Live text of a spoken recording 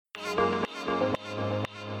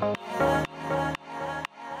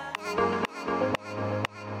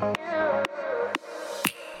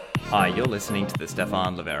Hi, you're listening to the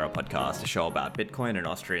Stefan Livera podcast, a show about Bitcoin and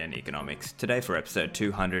Austrian economics. Today for episode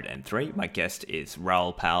 203, my guest is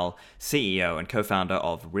Raoul Pal, CEO and co-founder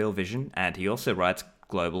of Real Vision, and he also writes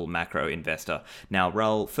Global Macro Investor. Now,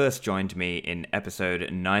 Raoul first joined me in episode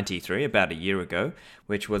 93 about a year ago,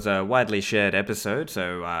 which was a widely shared episode,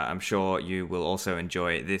 so I'm sure you will also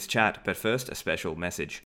enjoy this chat. But first, a special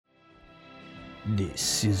message.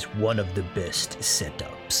 This is one of the best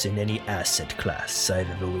setups in any asset class I've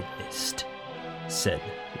ever witnessed, said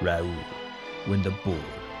Raoul when the bull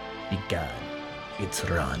began its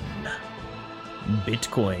run.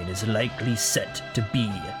 Bitcoin is likely set to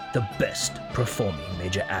be the best performing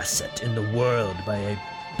major asset in the world by a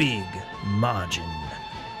big margin,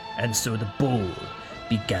 and so the bull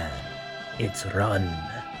began its run.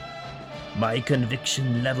 My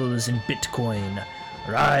conviction levels in Bitcoin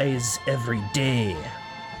rise every day.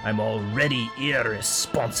 I'm already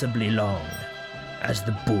irresponsibly long as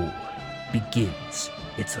the bull begins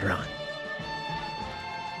its run.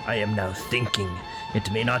 I am now thinking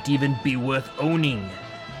it may not even be worth owning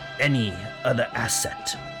any other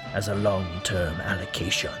asset as a long-term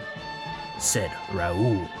allocation, said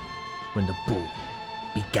Raoul when the bull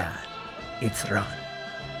began its run.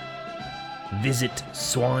 Visit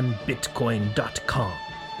swanbitcoin.com.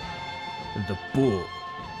 The bull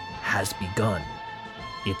has begun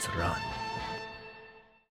its run.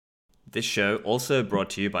 This show also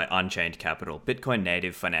brought to you by Unchained Capital, Bitcoin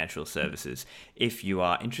native financial services. If you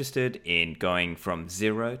are interested in going from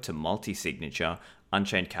zero to multi-signature,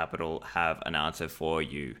 Unchained Capital have an answer for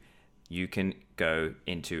you. You can go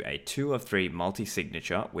into a 2 of 3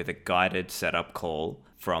 multi-signature with a guided setup call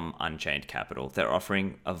from Unchained Capital. They're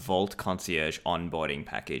offering a Vault Concierge onboarding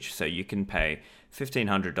package, so you can pay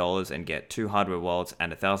 $1,500 and get 2 hardware wallets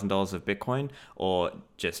and $1,000 of Bitcoin, or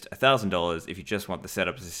just $1,000 if you just want the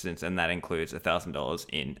setup assistance, and that includes $1,000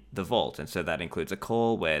 in the vault. And so that includes a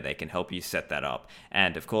call where they can help you set that up.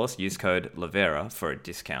 And of course, use code Livera for a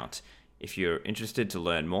discount. If you're interested to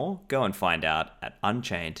learn more, go and find out at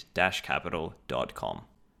unchained-capital.com.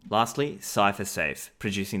 Lastly, CipherSafe,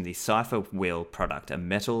 producing the Cypher Wheel product, a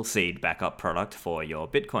metal seed backup product for your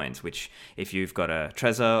Bitcoins, which if you've got a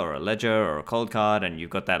Trezor or a Ledger or a Cold Card and you've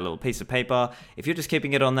got that little piece of paper, if you're just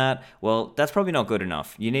keeping it on that, well, that's probably not good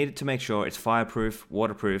enough. You need it to make sure it's fireproof,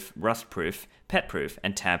 waterproof, rust-proof, pet-proof,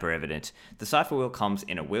 and tamper-evident. The Cypher Wheel comes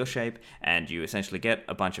in a wheel shape, and you essentially get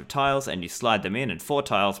a bunch of tiles and you slide them in, and 4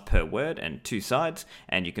 tiles per word and 2 sides,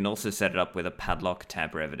 and you can also set it up with a padlock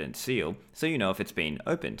tamper-evident seal, so you know if it's been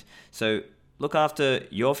opened. So look after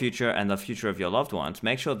your future and the future of your loved ones.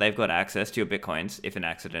 Make sure they've got access to your Bitcoins if an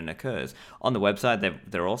accident occurs. On the website,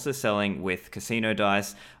 they're also selling with casino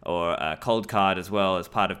dice or a cold card as well as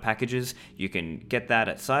part of packages. You can get that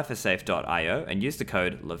at cyphersafe.io and use the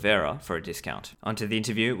code Livera for a discount. On to the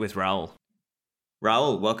interview with Raoul.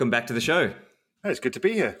 Raoul, welcome back to the show. Hey, it's good to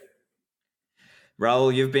be here.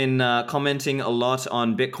 Raoul, you've been commenting a lot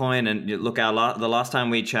on Bitcoin, and look, the last time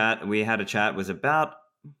we had a chat was about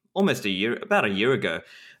a year ago.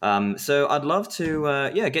 So I'd love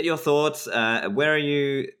to, get your thoughts. Where are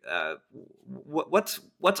you? What's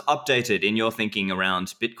updated in your thinking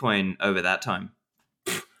around Bitcoin over that time?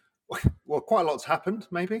 Well, quite a lot's happened,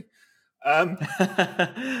 maybe.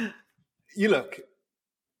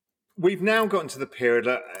 We've now gotten to the period,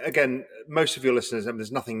 again, most of your listeners,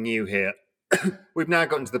 there's nothing new here. We've now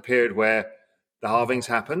gotten to the period where the halving's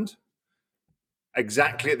happened,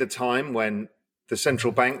 exactly at the time when the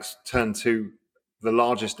central banks turned to the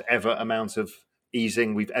largest ever amount of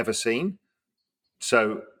easing we've ever seen.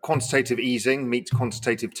 So quantitative easing meets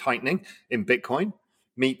quantitative tightening in Bitcoin,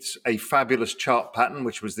 meets a fabulous chart pattern,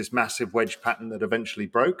 which was this massive wedge pattern that eventually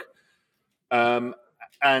broke. And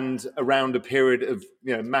around a period of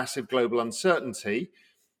massive global uncertainty.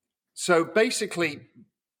 So basically,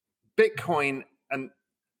 Bitcoin and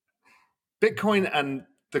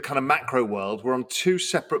the kind of macro world were on 2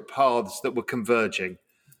 separate paths that were converging,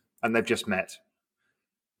 and they've just met.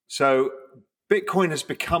 So Bitcoin has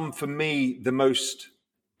become, for me, the most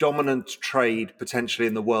dominant trade potentially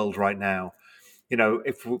in the world right now.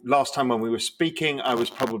 If last time when we were speaking, I was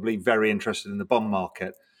probably very interested in the bond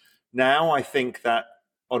market. Now I think that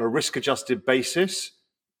on a risk-adjusted basis,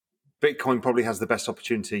 Bitcoin probably has the best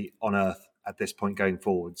opportunity on earth at this point going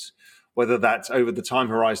forwards, whether that's over the time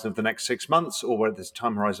horizon of the next 6 months or whether it's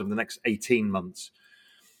time horizon of the next 18 months.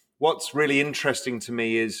 What's really interesting to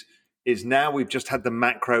me is now we've just had the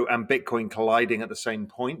macro and Bitcoin colliding at the same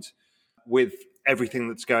point. With everything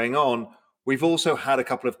that's going on, we've also had a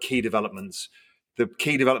couple of key developments. The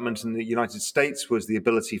key development in the United States was the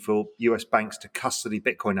ability for US banks to custody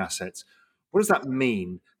Bitcoin assets. What does that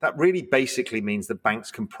mean? That really basically means that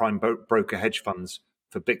banks can prime broker hedge funds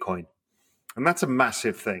for Bitcoin. And that's a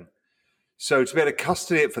massive thing. So to be able to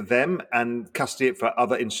custody it for them and custody it for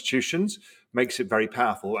other institutions makes it very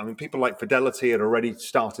powerful. I mean, people like Fidelity had already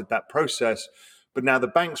started that process, but now the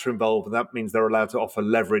banks are involved, and that means they're allowed to offer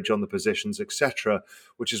leverage on the positions, etc.,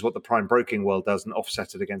 which is what the prime broking world does, and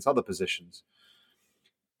offset it against other positions.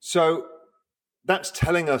 So that's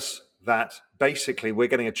telling us that basically we're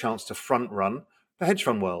getting a chance to front run the hedge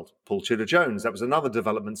fund world. Paul Tudor Jones, that was another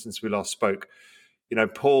development since we last spoke.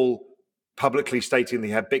 Paul publicly stating that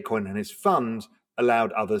he had Bitcoin in his fund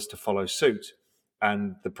allowed others to follow suit.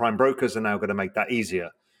 And the prime brokers are now going to make that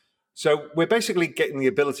easier. So we're basically getting the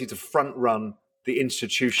ability to front run the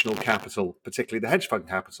institutional capital, particularly the hedge fund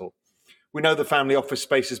capital. We know the family office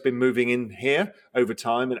space has been moving in here over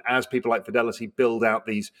time. And as people like Fidelity build out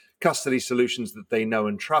these custody solutions that they know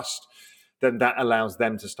and trust, then that allows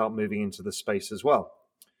them to start moving into the space as well.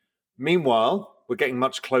 Meanwhile, we're getting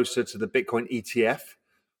much closer to the Bitcoin ETF.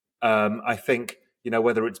 I think,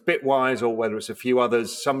 whether it's Bitwise or whether it's a few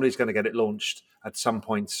others, somebody's going to get it launched at some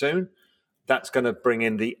point soon. That's going to bring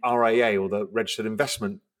in the RIA, or the Registered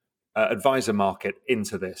Investment Advisor market,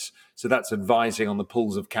 into this. So that's advising on the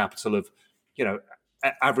pools of capital of,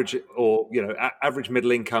 average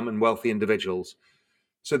middle income and wealthy individuals.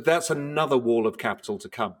 So that's another wall of capital to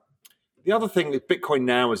come. The other thing is Bitcoin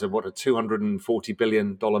now is a $240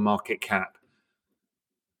 billion market cap.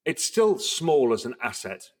 It's still small as an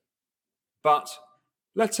asset. But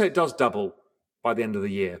let's say it does double by the end of the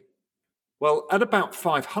year. Well, at about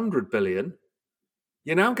 500 billion,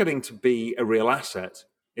 you're now getting to be a real asset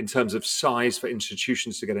in terms of size for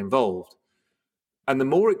institutions to get involved. And the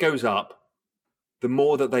more it goes up, the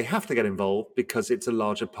more that they have to get involved because it's a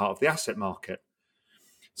larger part of the asset market.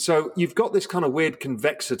 So you've got this kind of weird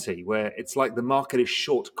convexity where it's like the market is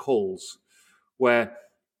short calls, where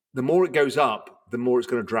the more it goes up, the more it's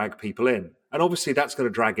going to drag people in. And obviously that's going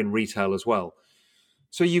to drag in retail as well.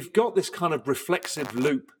 So you've got this kind of reflexive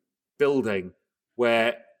loop building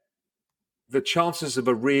where the chances of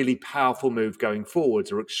a really powerful move going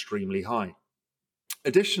forwards are extremely high.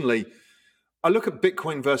 Additionally, I look at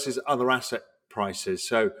Bitcoin versus other asset prices.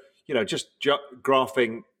 So, just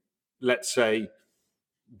graphing, let's say,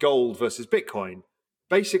 gold versus Bitcoin.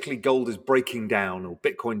 Basically, gold is breaking down, or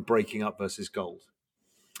Bitcoin breaking up versus gold.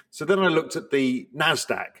 So then I looked at the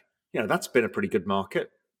NASDAQ. That's been a pretty good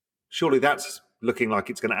market. Surely that's looking like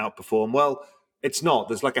it's going to outperform. Well, it's not.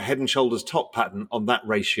 There's like a head and shoulders top pattern on that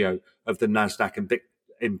ratio of the NASDAQ and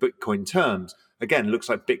in Bitcoin terms. Again, looks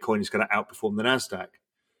like Bitcoin is going to outperform the NASDAQ.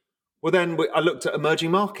 Well, then I looked at emerging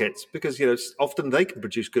markets because, often they can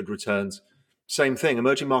produce good returns. Same thing.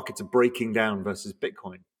 Emerging markets are breaking down versus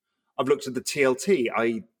Bitcoin. I've looked at the TLT,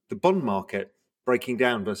 i.e. the bond market, breaking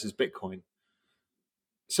down versus Bitcoin.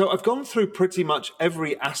 So I've gone through pretty much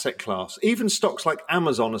every asset class. Even stocks like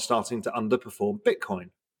Amazon are starting to underperform Bitcoin.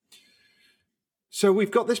 So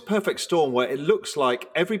we've got this perfect storm where it looks like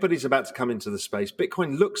everybody's about to come into the space.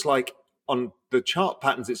 Bitcoin looks like on the chart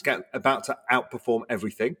patterns, it's about to outperform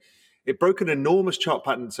everything. It broke an enormous chart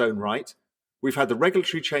pattern in its own right. We've had the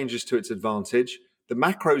regulatory changes to its advantage. The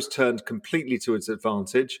macros turned completely to its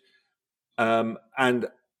advantage. And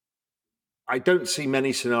I don't see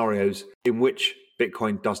many scenarios in which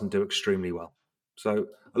Bitcoin doesn't do extremely well. So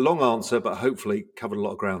a long answer, but hopefully covered a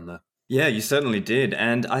lot of ground there. Yeah, you certainly did.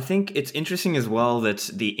 And I think it's interesting as well that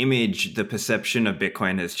the image, the perception of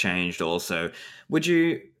Bitcoin has changed also.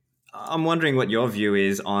 I'm wondering what your view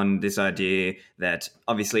is on this idea that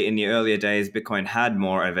obviously in the earlier days, Bitcoin had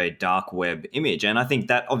more of a dark web image. And I think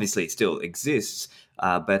that obviously still exists,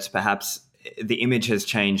 but perhaps the image has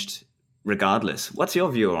changed regardless. What's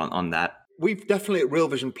your view on that? We've definitely at Real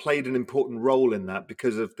Vision played an important role in that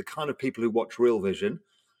because of the kind of people who watch Real Vision.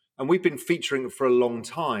 And we've been featuring it for a long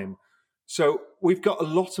time. So we've got a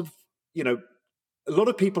lot of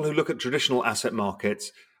people who look at traditional asset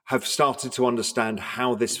markets have started to understand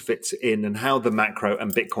how this fits in and how the macro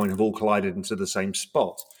and Bitcoin have all collided into the same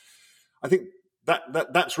spot. I think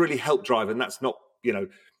that's really helped drive, and that's not,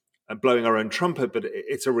 blowing our own trumpet, but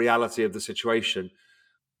it's a reality of the situation.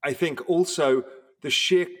 I think also the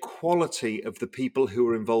sheer quality of the people who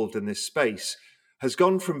are involved in this space has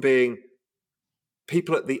gone from being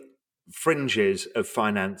people at the fringes of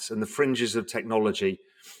finance and the fringes of technology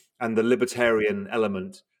and the libertarian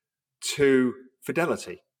element to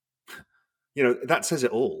Fidelity. That says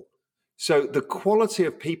it all. So the quality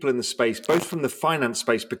of people in the space, both from the finance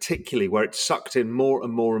space particularly, where it's sucked in more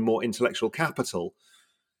and more and more intellectual capital,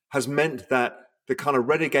 has meant that the kind of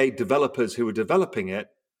renegade developers who are developing it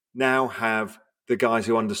now have the guys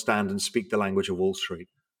who understand and speak the language of Wall Street.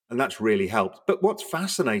 And that's really helped. But what's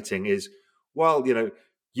fascinating is, while,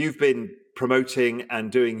 you've been promoting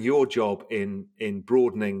and doing your job in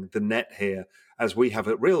broadening the net here, as we have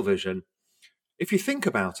at Real Vision, if you think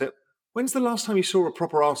about it, when's the last time you saw a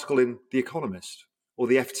proper article in The Economist or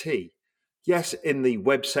the FT? Yes, in the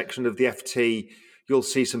web section of the FT, you'll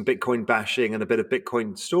see some Bitcoin bashing and a bit of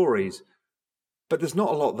Bitcoin stories, but there's not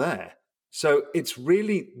a lot there. So it's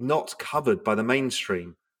really not covered by the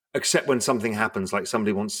mainstream, except when something happens, like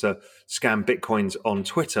somebody wants to scam Bitcoins on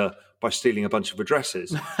Twitter by stealing a bunch of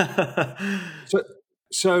addresses.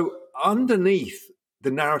 So underneath, the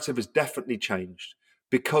narrative has definitely changed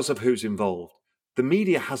because of who's involved. The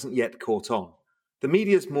media hasn't yet caught on. The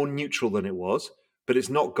media is more neutral than it was, but it's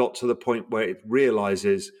not got to the point where it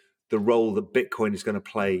realizes the role that Bitcoin is going to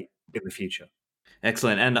play in the future.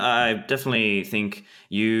 Excellent. And I definitely think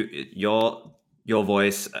your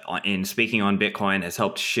voice in speaking on Bitcoin has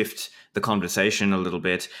helped shift the conversation a little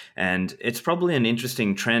bit. And it's probably an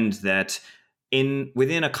interesting trend that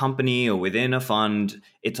within a company or within a fund,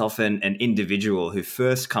 it's often an individual who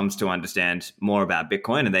first comes to understand more about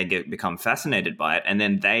Bitcoin and they become fascinated by it. And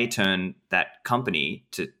then they turn that company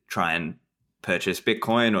to try and purchase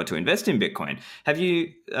Bitcoin or to invest in Bitcoin. Have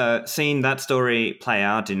you seen that story play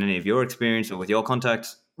out in any of your experience or with your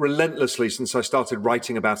contacts? Relentlessly, since I started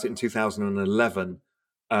writing about it in 2011,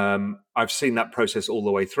 I've seen that process all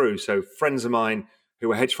the way through. So friends of mine who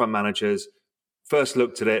were hedge fund managers first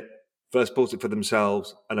looked at it, first bought it for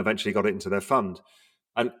themselves, and eventually got it into their fund.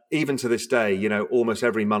 And even to this day, almost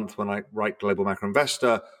every month when I write Global Macro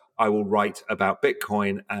Investor, I will write about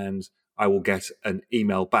Bitcoin and I will get an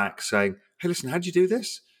email back saying, hey, listen, how'd you do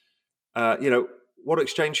this? What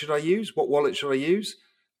exchange should I use? What wallet should I use?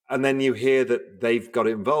 And then you hear that they've got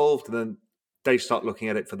involved and then they start looking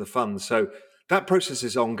at it for the fund. So that process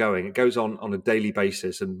is ongoing. It goes on a daily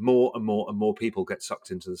basis, and more and more and more people get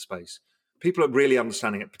sucked into the space. People are really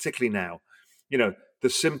understanding it, particularly now. The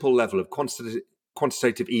simple level of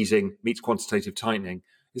quantitative easing meets quantitative tightening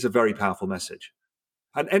is a very powerful message.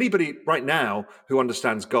 And anybody right now who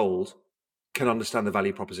understands gold can understand the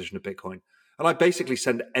value proposition of Bitcoin. And I basically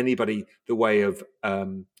send anybody the way of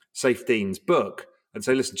Saif Dean's book and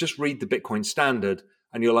say, listen, just read the Bitcoin Standard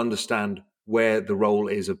and you'll understand where the role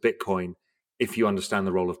is of Bitcoin if you understand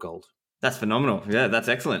the role of gold. That's phenomenal. Yeah, that's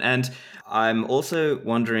excellent. And I'm also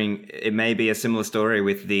wondering, it may be a similar story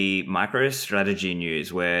with the MicroStrategy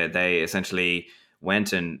news, where they essentially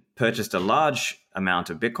went and purchased a large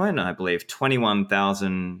amount of Bitcoin, I believe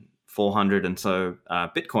 21,400 and so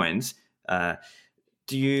Bitcoins.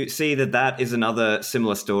 Do you see that is another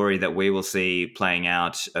similar story that we will see playing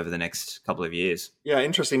out over the next couple of years? Yeah,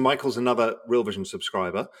 interesting. Michael's another Real Vision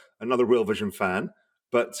subscriber, another Real Vision fan.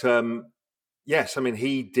 But yes,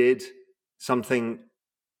 he did something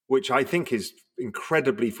which I think is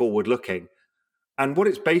incredibly forward-looking. And what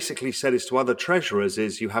it's basically said is to other treasurers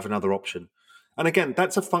is you have another option. And again,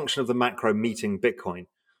 that's a function of the macro meeting Bitcoin,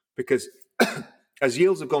 because as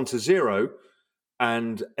yields have gone to zero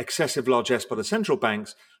and excessive largesse by the central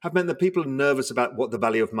banks have meant that people are nervous about what the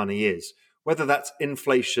value of money is, whether that's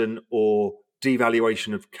inflation or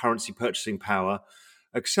devaluation of currency purchasing power,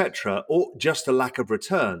 etc., or just a lack of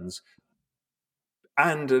returns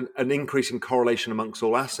and an increase in correlation amongst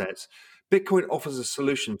all assets. Bitcoin offers a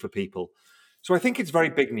solution for people. So I think it's very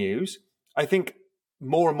big news. I think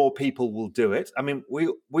more and more people will do it.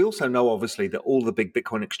 We also know, obviously, that all the big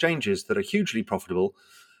Bitcoin exchanges that are hugely profitable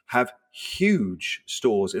have huge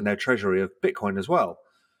stores in their treasury of Bitcoin as well.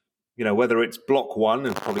 Whether it's Block One,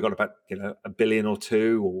 who's probably got about a billion or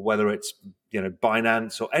two, or whether it's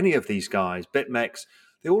Binance or any of these guys, BitMEX,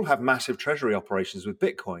 they all have massive treasury operations with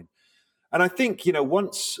Bitcoin. And I think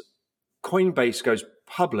once Coinbase goes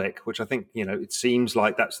public, which I think it seems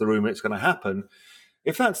like that's the rumor it's going to happen.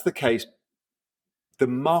 If that's the case, the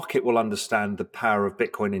market will understand the power of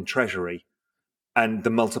Bitcoin in treasury and the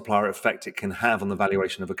multiplier effect it can have on the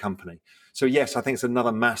valuation of a company. So yes, I think it's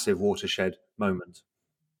another massive watershed moment.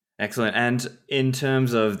 Excellent. And in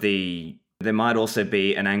terms of there might also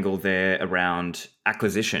be an angle there around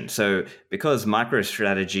acquisition. So because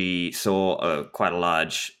MicroStrategy saw quite a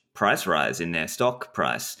large price rise in their stock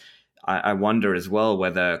price, I wonder as well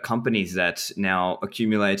whether companies that now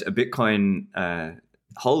accumulate a Bitcoin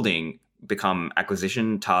holding become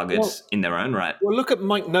acquisition targets in their own right. Well, look at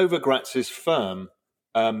Mike Novogratz's firm,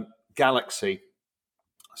 Galaxy.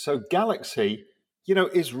 So Galaxy,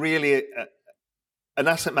 is really an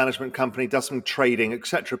asset management company, does some trading,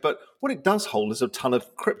 etc. But what it does hold is a ton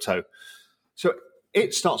of crypto. So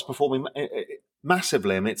it starts performing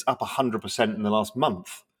massively. It's up 100% in the last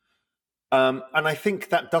month. And I think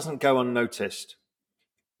that doesn't go unnoticed.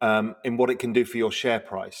 in what it can do for your share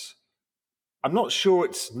price. I'm not sure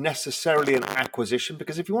it's necessarily an acquisition,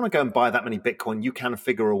 because if you want to go and buy that many Bitcoin, you can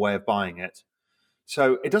figure a way of buying it.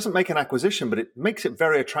 So it doesn't make an acquisition, but it makes it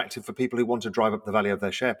very attractive for people who want to drive up the value of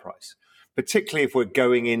their share price, particularly if we're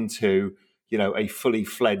going into, a fully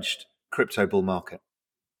fledged crypto bull market.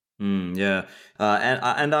 Yeah,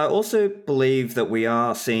 and I also believe that we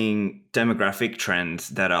are seeing demographic trends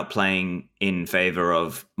that are playing in favor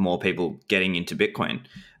of more people getting into Bitcoin.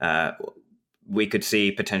 We could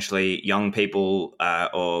see potentially young people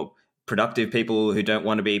or productive people who don't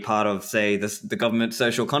want to be part of, say, the government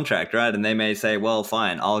social contract, right? And they may say, well,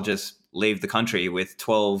 fine, I'll just leave the country with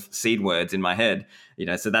 12 seed words in my head.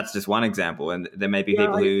 So that's just one example. And there may be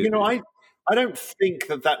people who... I don't think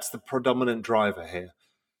that that's the predominant driver here.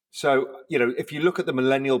 So, if you look at the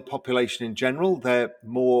millennial population in general, they're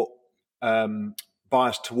more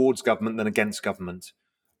biased towards government than against government.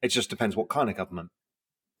 It just depends what kind of government.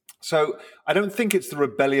 So I don't think it's the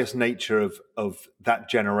rebellious nature of that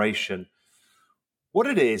generation. What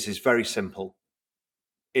it is very simple.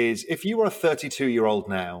 Is if you are a 32-year-old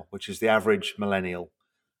now, which is the average millennial,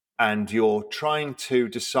 and you're trying to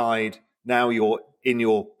decide, now you're in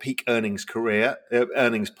your peak earnings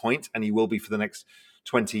point, and you will be for the next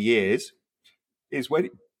 20 years, is where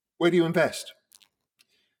do you invest?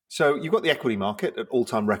 So you've got the equity market at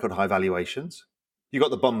all-time record high valuations. You've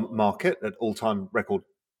got the bond market at all-time record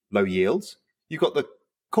low yields. You've got the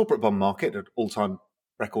corporate bond market at all-time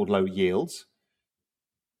record low yields.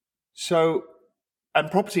 So,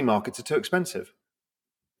 and property markets are too expensive.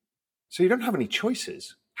 So you don't have any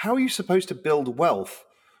choices. How are you supposed to build wealth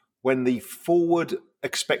when the forward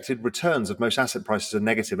expected returns of most asset prices are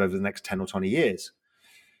negative over the next 10 or 20 years?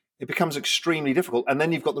 It becomes extremely difficult. And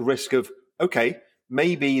then you've got the risk of, okay,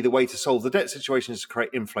 maybe the way to solve the debt situation is to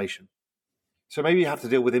create inflation. So maybe you have to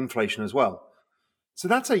deal with inflation as well. So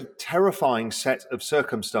that's a terrifying set of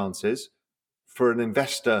circumstances for an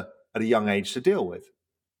investor at a young age to deal with.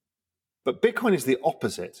 But Bitcoin is the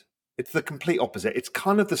opposite. It's the complete opposite. It's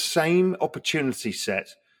kind of the same opportunity set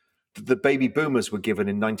that the baby boomers were given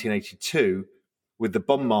in 1982 with the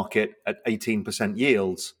bond market at 18%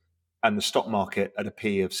 yields and the stock market at a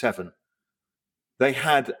P of 7. They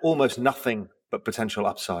had almost nothing but potential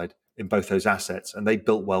upside in both those assets, and they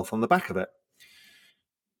built wealth on the back of it.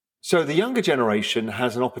 So the younger generation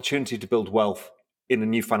has an opportunity to build wealth in a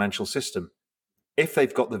new financial system if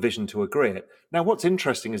they've got the vision to agree it. Now, what's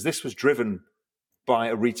interesting is this was driven by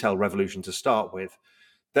a retail revolution to start with.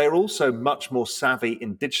 They're also much more savvy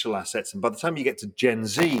in digital assets. And by the time you get to Gen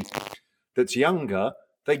Z that's younger,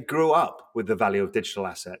 they grew up with the value of digital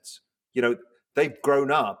assets. They've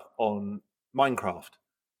grown up on Minecraft,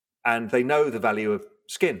 and they know the value of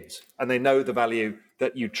skins, and they know the value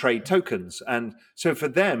that you trade tokens. And so for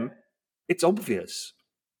them, it's obvious.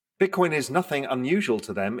 Bitcoin is nothing unusual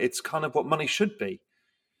to them. It's kind of what money should be.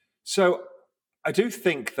 So I do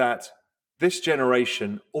think that this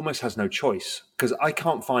generation almost has no choice, because I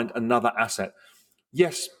can't find another asset.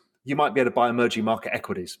 Yes, you might be able to buy emerging market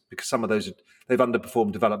equities, because some of those, they've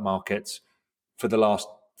underperformed developed markets for the last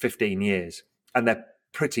 15 years, and they're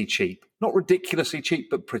pretty cheap. Not ridiculously cheap,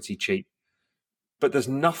 but pretty cheap. But there's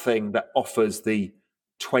nothing that offers the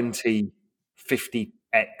 20,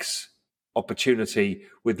 50x opportunity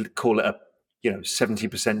with, call it a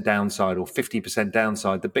 70% downside or 50%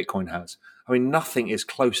 downside that Bitcoin has. I mean, nothing is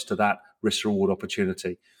close to that risk reward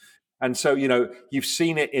opportunity. And so, you've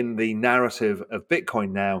seen it in the narrative of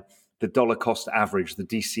Bitcoin now, the dollar cost average, the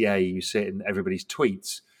DCA, you see it in everybody's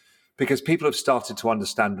tweets, because people have started to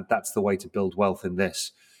understand that that's the way to build wealth in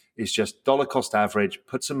this, is just dollar cost average,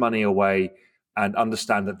 put some money away, and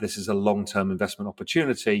understand that this is a long-term investment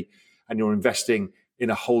opportunity, and you're investing in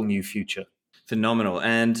a whole new future. Phenomenal.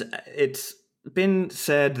 And it's been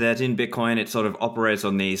said that in Bitcoin, it sort of operates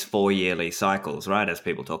on these 4-yearly cycles, right? As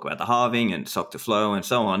people talk about the halving and stock to flow and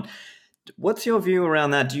so on. What's your view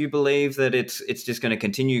around that? Do you believe that it's just going to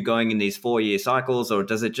continue going in these 4-year cycles, or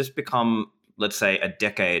does it just become, let's say, a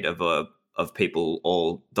decade of people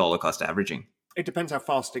all dollar cost averaging? It depends how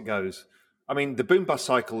fast it goes. I mean, the boom bust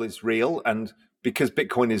cycle is real, and because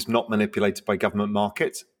Bitcoin is not manipulated by government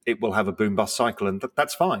markets, it will have a boom bust cycle, and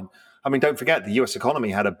that's fine. I mean, don't forget, the US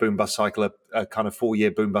economy had a boom bust cycle, a kind of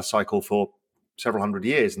 4-year boom bust cycle for several hundred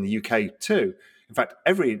years, in the UK too. In fact,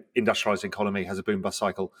 every industrialized economy has a boom bust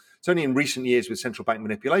cycle. It's only in recent years with central bank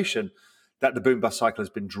manipulation that the boom bust cycle has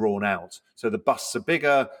been drawn out. So the busts are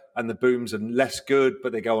bigger and the booms are less good,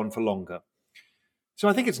 but they go on for longer. So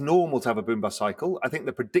I think it's normal to have a boom bust cycle. I think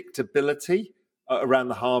the predictability around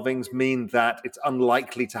the halvings mean that it's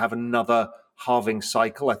unlikely to have another halving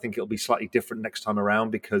cycle. I think it'll be slightly different next time around,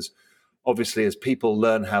 because obviously, as people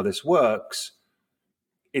learn how this works,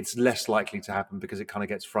 it's less likely to happen because it kind of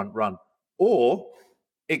gets front run. Or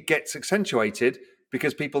it gets accentuated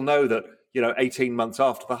because people know that, 18 months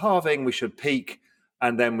after the halving, we should peak,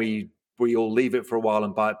 and then we all leave it for a while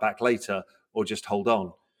and buy it back later, or just hold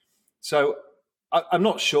on. So I'm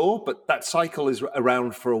not sure, but that cycle is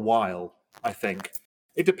around for a while, I think.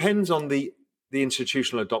 It depends on the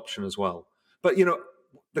institutional adoption as well. But,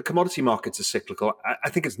 the commodity markets are cyclical. I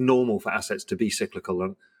think it's normal for assets to be cyclical.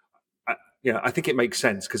 And, I think it makes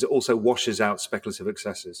sense because it also washes out speculative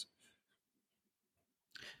excesses.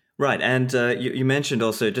 Right, and you mentioned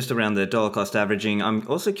also just around the dollar cost averaging. I'm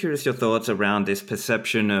also curious your thoughts around this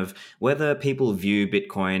perception of whether people view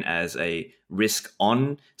Bitcoin as a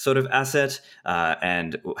risk-on sort of asset,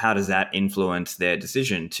 and how does that influence their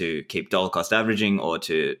decision to keep dollar cost averaging or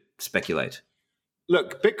to speculate?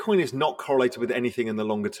 Look, Bitcoin is not correlated with anything in the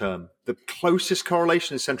longer term. The closest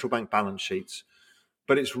correlation is central bank balance sheets,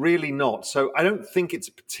 but it's really not. So I don't think it's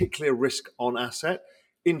a particularly risk-on asset.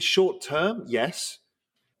 In short term, yes.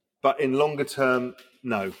 But in longer term,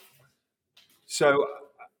 no. So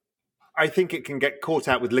I think it can get caught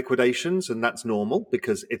out with liquidations, and that's normal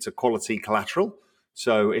because it's a quality collateral.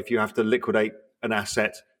 So if you have to liquidate an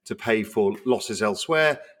asset to pay for losses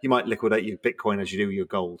elsewhere, you might liquidate your Bitcoin as you do your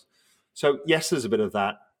gold. So yes, there's a bit of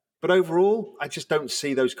that. But overall, I just don't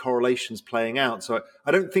see those correlations playing out. So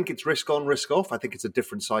I don't think it's risk on, risk off. I think it's a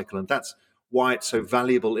different cycle. And that's why it's so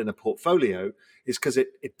valuable in a portfolio, is because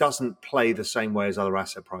it doesn't play the same way as other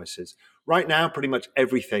asset prices. Right now, pretty much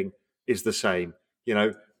everything is the same.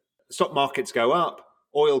 Stock markets go up,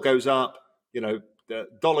 oil goes up, the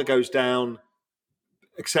dollar goes down,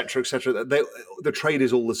 et cetera, et cetera. The trade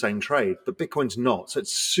is all the same trade, but Bitcoin's not. So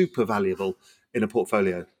it's super valuable in a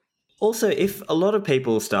portfolio. Also, if a lot of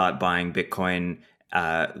people start buying Bitcoin,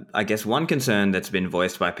 I guess one concern that's been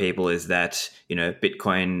voiced by people is that,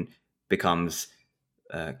 Bitcoin becomes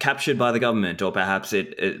captured by the government, or perhaps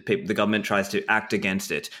the government tries to act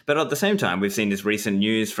against it. But at the same time, we've seen this recent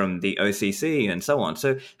news from the OCC and so on.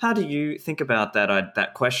 So how do you think about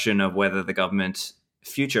that question of whether the government's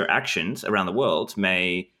future actions around the world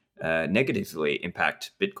may negatively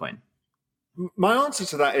impact Bitcoin? My answer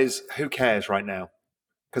to that is, who cares right now?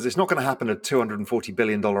 Because it's not going to happen at $240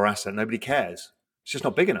 billion asset. Nobody cares. It's just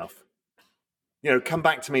not big enough. Come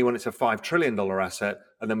back to me when it's a $5 trillion asset,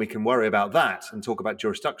 and then we can worry about that and talk about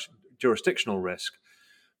jurisdictional risk.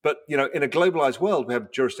 But, in a globalized world, we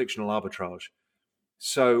have jurisdictional arbitrage.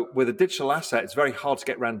 So with a digital asset, it's very hard to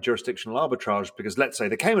get around jurisdictional arbitrage because, let's say,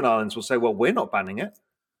 the Cayman Islands will say, well, we're not banning it.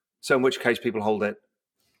 So in which case people hold it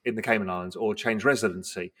in the Cayman Islands or change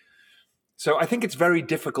residency. So I think it's very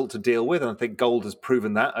difficult to deal with. And I think gold has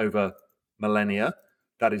proven that over millennia,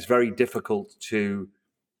 that it's very difficult to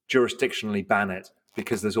jurisdictionally ban it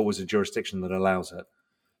because there's always a jurisdiction that allows it.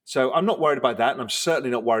 So I'm not worried about that. And I'm certainly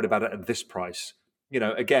not worried about it at this price.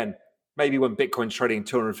 Again, maybe when Bitcoin's trading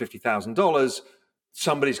 $250,000,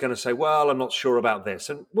 somebody's going to say, well, I'm not sure about this.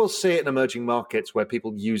 And we'll see it in emerging markets where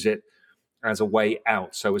people use it as a way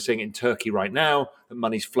out. So we're seeing it in Turkey right now, that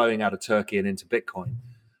money's flowing out of Turkey and into Bitcoin.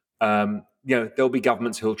 There'll be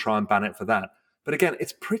governments who'll try and ban it for that. But again,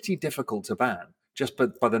 it's pretty difficult to ban just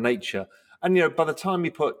by the nature. And, by the time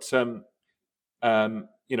you put,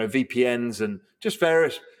 VPNs and just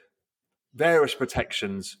various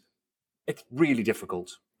protections, it's really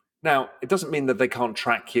difficult. Now, it doesn't mean that they can't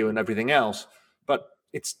track you and everything else, but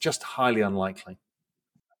it's just highly unlikely.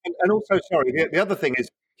 And also, sorry, the other thing is,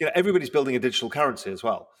 everybody's building a digital currency as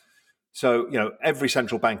well. So, every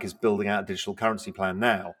central bank is building out a digital currency plan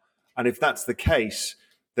now. And if that's the case,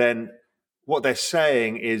 then what they're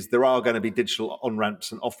saying is there are going to be digital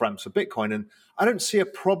on-ramps and off-ramps for Bitcoin. And I don't see a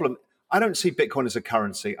problem. I don't see Bitcoin as a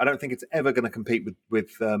currency. I don't think it's ever going to compete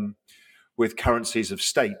with currencies of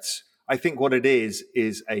states. I think what it is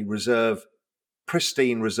a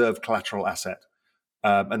pristine reserve collateral asset.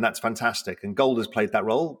 And that's fantastic. And gold has played that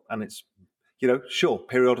role. And it's, sure,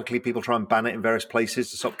 periodically people try and ban it in various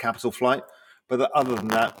places to stop capital flight. But other than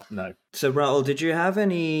that, no. So, Raoul, did you have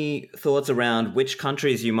any thoughts around which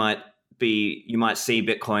countries you might see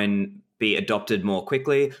Bitcoin be adopted more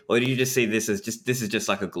quickly, or do you just see this is just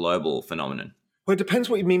like a global phenomenon? Well, it depends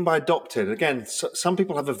what you mean by adopted. Again, some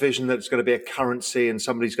people have a vision that it's going to be a currency and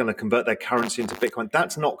somebody's going to convert their currency into Bitcoin.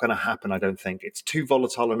 That's not going to happen, I don't think. It's too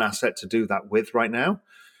volatile an asset to do that with right now.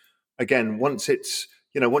 Again, once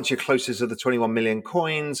you're closer to the 21 million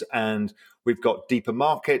coins and we've got deeper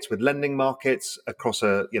markets with lending markets across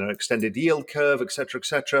a extended yield curve, et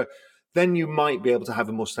cetera, then you might be able to have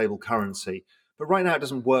a more stable currency. But right now it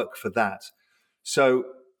doesn't work for that. So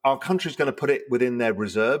our country's going to put it within their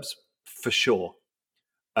reserves for sure.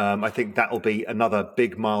 I think that will be another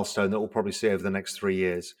big milestone that we'll probably see over the next 3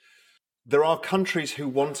 years. There are countries who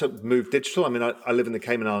want to move digital. I mean, I live in the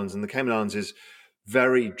Cayman Islands, and the Cayman Islands is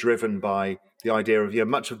very driven by the idea of,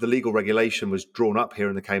 much of the legal regulation was drawn up here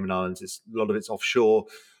in the Cayman Islands. A lot of it's offshore.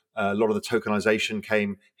 A lot of the tokenization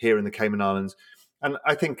came here in the Cayman Islands. And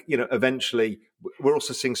I think, eventually we're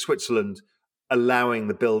also seeing Switzerland allowing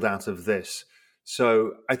the build out of this.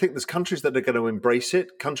 So I think there's countries that are going to embrace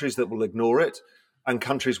it, countries that will ignore it, and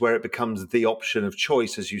countries where it becomes the option of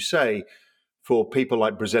choice, as you say, for people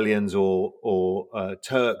like Brazilians or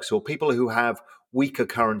Turks or people who have weaker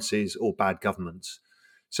currencies or bad governments.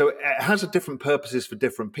 So it has different purposes for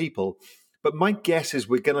different people. But my guess is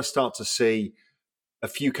we're going to start to see a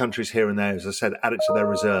few countries here and there, as I said, add it to their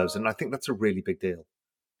reserves. And I think that's a really big deal.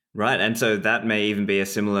 Right. And so that may even be a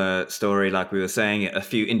similar story, like we were saying, a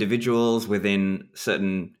few individuals within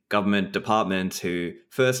certain government departments who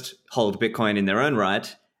first hold Bitcoin in their own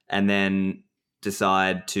right and then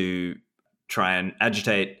decide to try and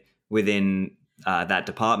agitate within that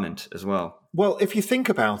department as well. Well, if you think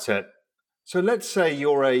about it, so let's say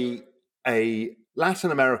you're a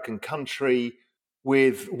Latin American country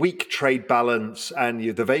with weak trade balance and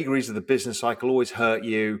the vagaries of the business cycle always hurt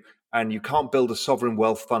you, and you can't build a sovereign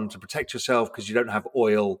wealth fund to protect yourself because you don't have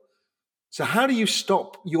oil. So how do you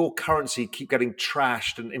stop your currency keep getting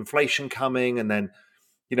trashed and inflation coming, and then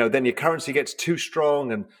then your currency gets too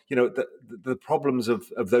strong, and the problems of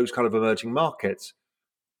those kind of emerging markets?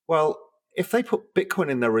 Well, if they put Bitcoin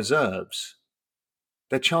in their reserves,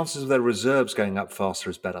 their chances of their reserves going up faster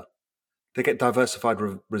is better. They get diversified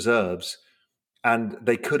reserves, and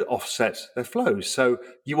they could offset their flows. So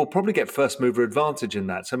you will probably get first mover advantage in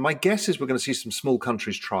that. So my guess is we're going to see some small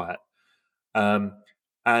countries try it.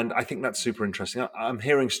 And I think that's super interesting. I'm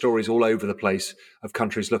hearing stories all over the place of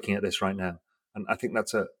countries looking at this right now. And I think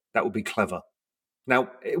that would be clever. Now,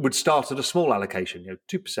 it would start at a small allocation,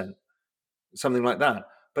 2%, something like that.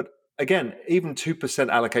 But again, even 2%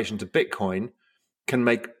 allocation to Bitcoin can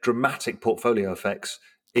make dramatic portfolio effects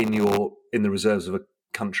in the reserves of a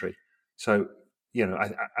country. So,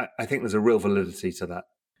 I think there's a real validity to that.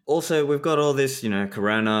 Also, we've got all this,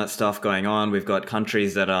 corona stuff going on. We've got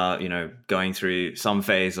countries that are, going through some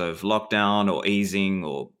phase of lockdown or easing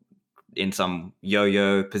or in some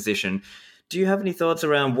yo-yo position. Do you have any thoughts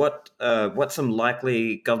around what some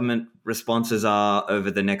likely government responses are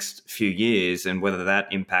over the next few years, and whether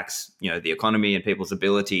that impacts, the economy and people's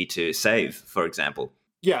ability to save, for example?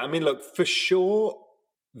 Yeah, I mean, look, for sure,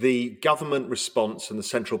 the government response and the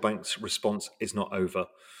central bank's response is not over.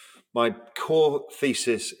 My core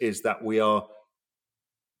thesis is that we are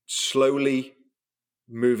slowly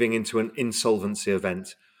moving into an insolvency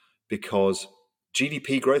event because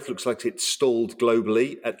GDP growth looks like it's stalled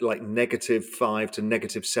globally at like -5 to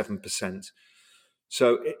 -7%.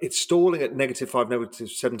 So it's stalling at -5,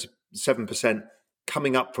 -7%,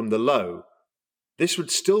 coming up from the low. This would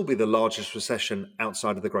still be the largest recession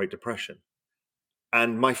outside of the Great Depression.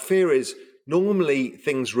 And my fear is normally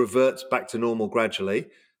things revert back to normal gradually,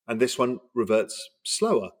 and this one reverts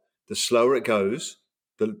slower. The slower it goes,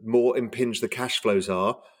 the more impinged the cash flows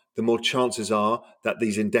are, the more chances are that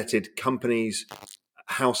these indebted companies,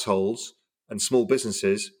 households, and small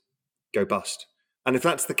businesses go bust. And if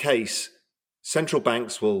that's the case, central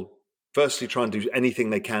banks will firstly try and do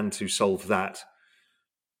anything they can to solve that.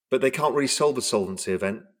 But they can't really solve a solvency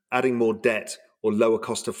event. Adding more debt or lower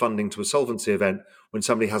cost of funding to a solvency event when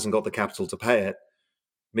somebody hasn't got the capital to pay it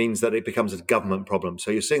means that it becomes a government problem. So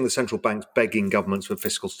you're seeing the central banks begging governments for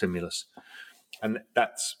fiscal stimulus. And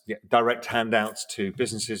that's direct handouts to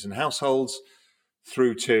businesses and households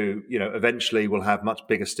through to, eventually we'll have much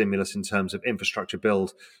bigger stimulus in terms of infrastructure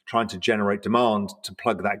build, trying to generate demand to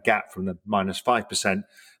plug that gap from the -5%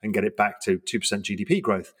 and get it back to 2% GDP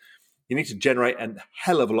growth. You need to generate a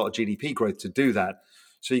hell of a lot of GDP growth to do that.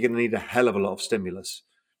 So you're going to need a hell of a lot of stimulus.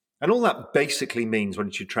 And all that basically means,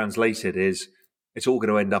 when you translate it, is it's all going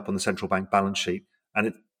to end up on the central bank balance sheet.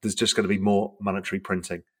 And there's just going to be more monetary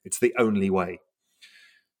printing. It's the only way.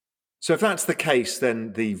 So if that's the case,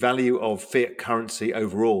 then the value of fiat currency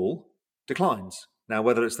overall declines. Now,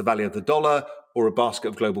 whether it's the value of the dollar or a basket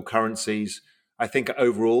of global currencies, I think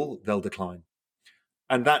overall they'll decline.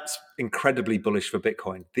 And that's incredibly bullish for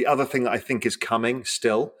Bitcoin. The other thing that I think is coming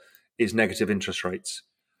still is negative interest rates.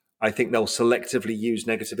 I think they'll selectively use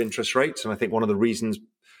negative interest rates. And I think one of the reasons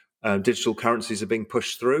digital currencies are being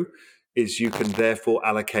pushed through is you can therefore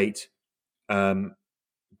allocate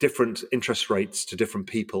different interest rates to different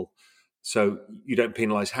people. So you don't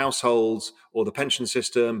penalize households or the pension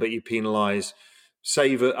system, but you penalize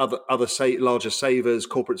larger savers,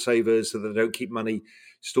 corporate savers, so that they don't keep money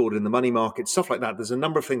stored in the money market, stuff like that. There's a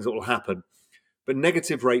number of things that will happen. But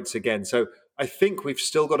negative rates again. So I think we've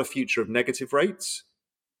still got a future of negative rates,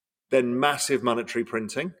 then massive monetary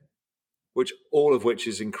printing, all of which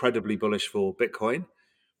is incredibly bullish for Bitcoin.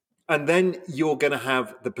 And then you're going to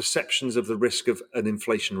have the perceptions of the risk of an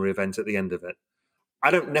inflationary event at the end of it. I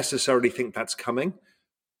don't necessarily think that's coming,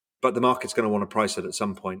 but the market's going to want to price it at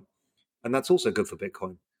some point. And that's also good for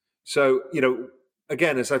Bitcoin. So,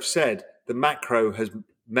 again, as I've said, the macro has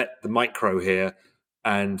met the micro here,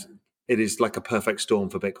 and it is like a perfect storm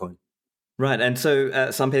for Bitcoin. Right, and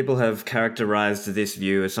so some people have characterized this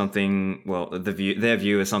view as something, their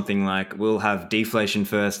view as something like we'll have deflation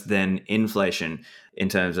first, then inflation in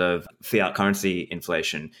terms of fiat currency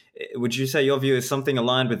inflation. Would you say your view is something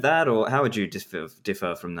aligned with that, or how would you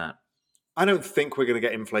differ from that? I don't think we're going to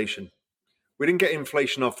get inflation. We didn't get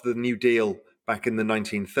inflation off the New Deal back in the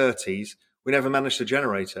 1930s. We never managed to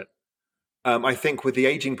generate it. I think with the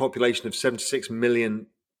aging population of 76 million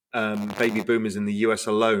baby boomers in the US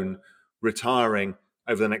alone, retiring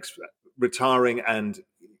and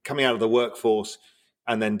coming out of the workforce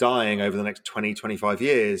and then dying over the next 20, 25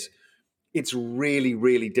 years, it's really,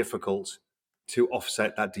 really difficult to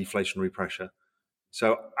offset that deflationary pressure.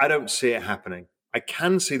 So I don't see it happening. I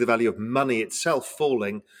can see the value of money itself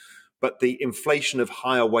falling, but the inflation of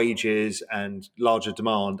higher wages and larger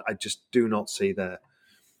demand, I just do not see there.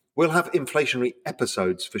 We'll have inflationary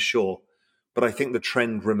episodes for sure, but I think the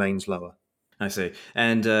trend remains lower. I see.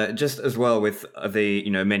 And just as well with the,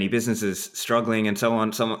 many businesses struggling and so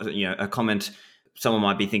on, a comment, someone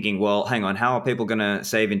might be thinking, well, hang on, how are people going to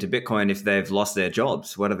save into Bitcoin if they've lost their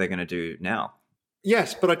jobs? What are they going to do now?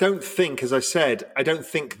 Yes, but I don't think, as I said,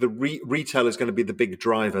 the retail is going to be the big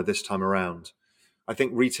driver this time around. I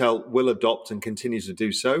think retail will adopt and continue to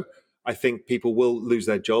do so. I think people will lose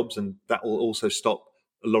their jobs, and that will also stop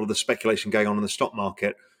a lot of the speculation going on in the stock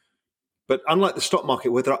market. But unlike the stock market,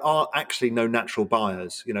 where there are actually no natural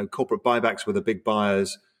buyers, corporate buybacks were the big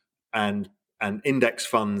buyers and index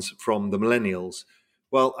funds from the millennials.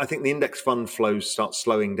 Well, I think the index fund flows start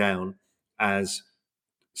slowing down as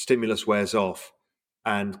stimulus wears off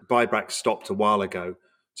and buybacks stopped a while ago.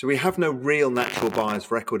 So we have no real natural buyers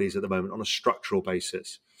for equities at the moment on a structural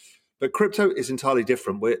basis. But crypto is entirely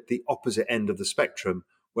different. We're at the opposite end of the spectrum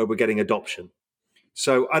where we're getting adoption.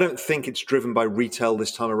 So I don't think it's driven by retail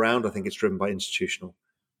this time around. I think it's driven by institutional.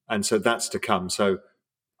 And so that's to come. So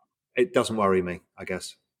it doesn't worry me, I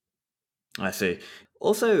guess. I see.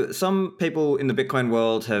 Also, some people in the Bitcoin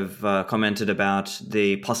world have commented about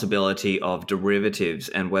the possibility of derivatives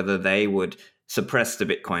and whether they would suppress the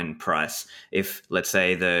Bitcoin price if, let's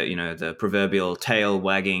say, the proverbial tail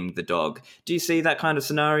wagging the dog. Do you see that kind of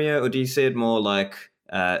scenario, or do you see it more like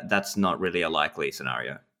that's not really a likely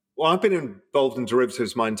scenario? Well, I've been involved in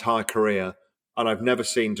derivatives my entire career, and I've never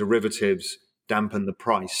seen derivatives dampen the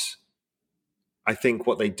price. I think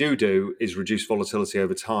what they do is reduce volatility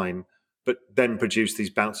over time, but then produce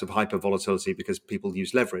these bouts of hyper volatility because people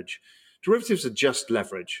use leverage. Derivatives are just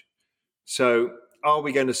leverage. So are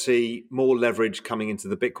we going to see more leverage coming into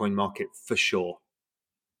the Bitcoin market? For sure.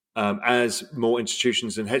 As more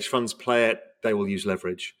institutions and hedge funds play it, they will use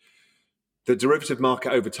leverage. The derivative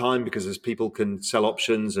market over time, because as people can sell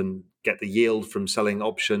options and get the yield from selling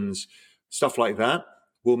options, stuff like that,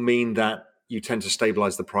 will mean that you tend to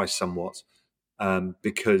stabilize the price somewhat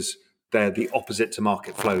because they're the opposite to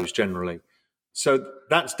market flows generally. So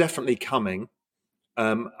that's definitely coming.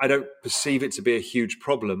 I don't perceive it to be a huge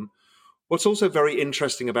problem. What's also very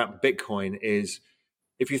interesting about Bitcoin is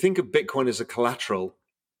if you think of Bitcoin as a collateral,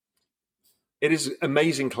 it is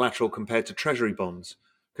amazing collateral compared to treasury bonds.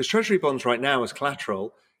 Because treasury bonds right now as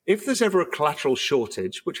collateral, if there's ever a collateral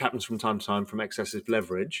shortage, which happens from time to time from excessive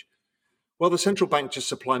leverage, well, the central bank just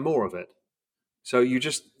supply more of it. So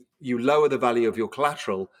you lower the value of your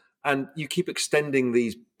collateral and you keep extending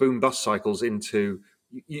these boom-bust cycles into,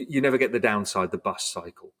 you never get the downside, the bust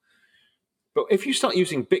cycle. But if you start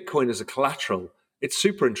using Bitcoin as a collateral, it's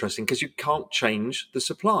super interesting because you can't change the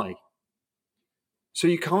supply. So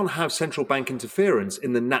you can't have central bank interference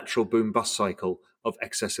in the natural boom-bust cycle of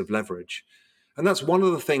excessive leverage. And that's one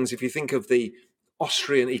of the things, if you think of the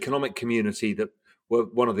Austrian economic community that were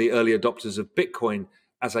one of the early adopters of Bitcoin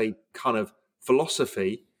as a kind of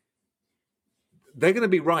philosophy, they're going to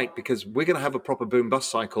be right because we're going to have a proper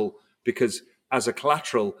boom-bust cycle because as a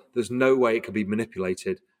collateral, there's no way it can be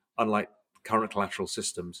manipulated, unlike current collateral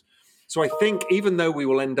systems. So I think even though we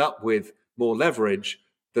will end up with more leverage,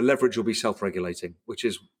 the leverage will be self-regulating, which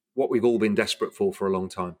is what we've all been desperate for a long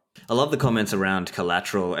time. I love the comments around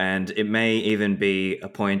collateral, and it may even be a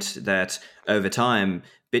point that over time,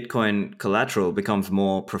 Bitcoin collateral becomes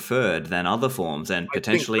more preferred than other forms, and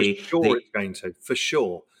potentially for sure it's going to, for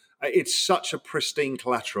sure. It's such a pristine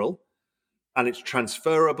collateral, and it's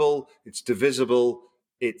transferable, it's divisible,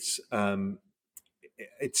 it's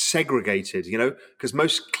segregated, because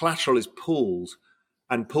most collateral is pooled,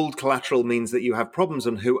 and pooled collateral means that you have problems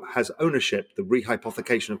on who has ownership. The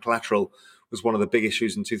rehypothecation of collateral was one of the big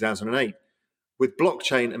issues in 2008. With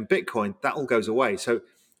blockchain and Bitcoin, that all goes away. So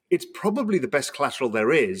it's probably the best collateral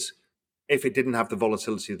there is if it didn't have the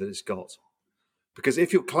volatility that it's got. Because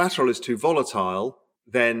if your collateral is too volatile,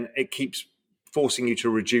 then it keeps forcing you to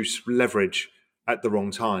reduce leverage at the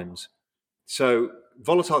wrong times. So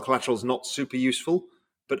volatile collateral is not super useful,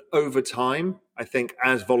 but over time, I think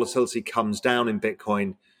as volatility comes down in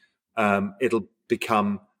Bitcoin, it'll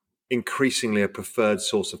become increasingly a preferred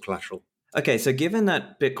source of collateral. Okay, so given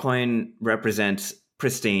that Bitcoin represents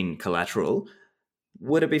pristine collateral,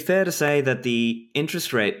 would it be fair to say that the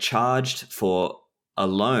interest rate charged for a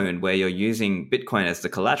loan where you're using Bitcoin as the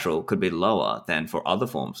collateral could be lower than for other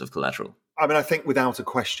forms of collateral? I mean, I think without a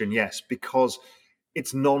question, yes, because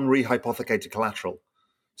it's non-rehypothecated collateral.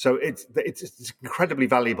 So it's incredibly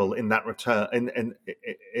valuable in that return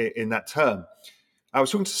in that term. I was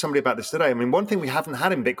talking to somebody about this today. I mean, one thing we haven't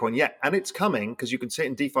had in Bitcoin yet, and it's coming because you can see it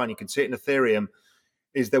in DeFi and you can see it in Ethereum,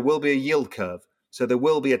 is there will be a yield curve. So there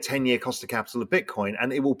will be a 10-year cost of capital of Bitcoin,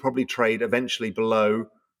 and it will probably trade eventually below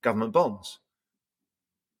government bonds.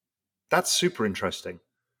 That's super interesting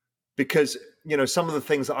because, some of the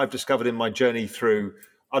things that I've discovered in my journey through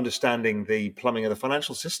understanding the plumbing of the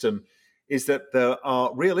financial system is that there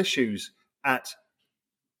are real issues at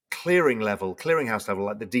clearinghouse level,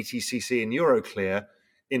 like the DTCC and Euroclear,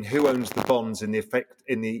 in who owns the bonds in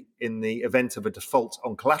the event of a default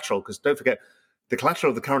on collateral. Because don't forget, the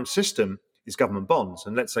collateral of the current system is government bonds.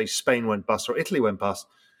 And let's say Spain went bust or Italy went bust,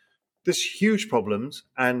 there's huge problems.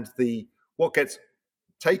 And what gets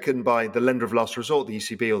taken by the lender of last resort, the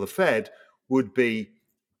ECB or the Fed, would be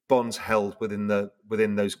bonds held within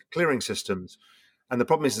those clearing systems. And the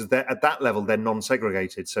problem is that at that level, they're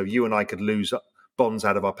non-segregated. So you and I could lose bonds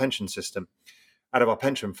out of our pension system, out of our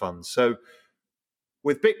pension funds. So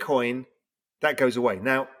with Bitcoin, that goes away.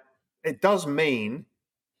 Now, it does mean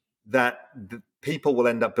that people will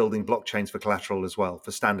end up building blockchains for collateral as well,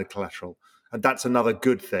 for standard collateral. And that's another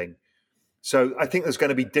good thing. So I think there's going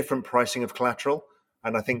to be different pricing of collateral.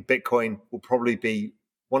 And I think Bitcoin will probably be,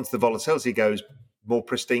 once the volatility goes, more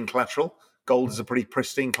pristine collateral. Gold is a pretty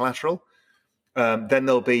pristine collateral. Then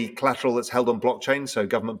there'll be collateral that's held on blockchain. So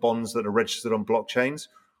government bonds that are registered on blockchains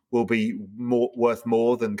will be worth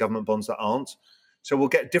more than government bonds that aren't. So we'll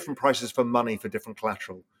get different prices for money for different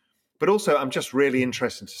collateral. But also, I'm just really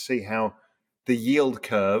interested to see how the yield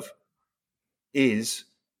curve is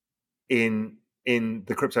in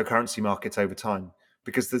the cryptocurrency markets over time,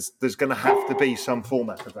 because there's going to have to be some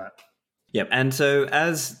format of that. Yep. And so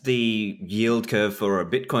as the yield curve for a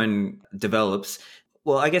Bitcoin develops,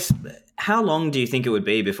 well, I guess, how long do you think it would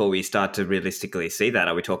be before we start to realistically see that?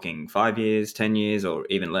 Are we talking 5 years, 10 years, or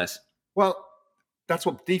even less? Well, that's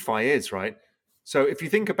what DeFi is, right? So if you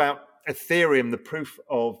think about Ethereum, the proof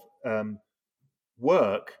of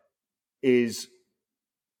work is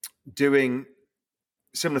doing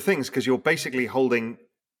similar things, because you're basically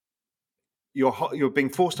you're being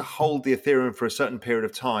forced to hold the Ethereum for a certain period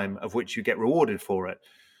of time, of which you get rewarded for it.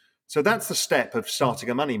 So that's the step of starting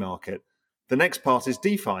a money market. The next part is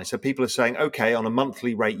DeFi. So people are saying, okay, on a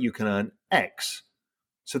monthly rate, you can earn X.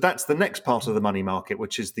 So that's the next part of the money market,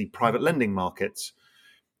 which is the private lending markets.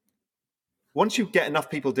 Once you get enough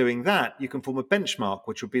people doing that, you can form a benchmark,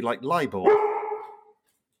 which would be like LIBOR.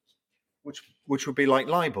 Which would be like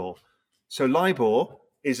LIBOR. So LIBOR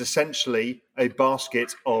is essentially a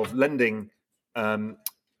basket of lending,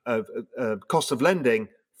 cost of lending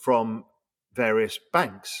from various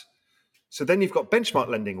banks. So then you've got benchmark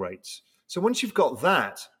lending rates. So once you've got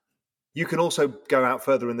that, you can also go out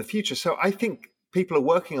further in the future. So I think people are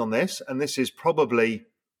working on this, and this is probably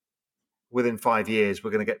within 5 years,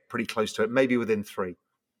 we're going to get pretty close to it, maybe within 3.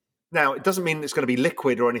 Now, it doesn't mean it's going to be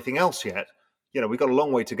liquid or anything else yet. We've got a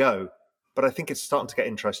long way to go, but I think it's starting to get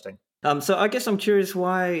interesting. So I guess I'm curious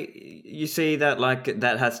why you see that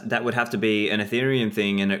that would have to be an Ethereum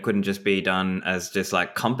thing, and it couldn't just be done as just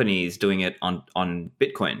like companies doing it on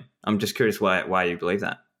Bitcoin. I'm just curious why you believe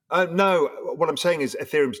that. No, what I'm saying is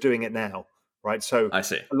Ethereum's doing it now, right? So I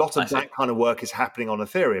see. A lot of that kind of work is happening on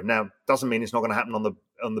Ethereum. Now, doesn't mean it's not going to happen on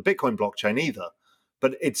the Bitcoin blockchain either,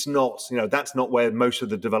 but it's not, that's not where most of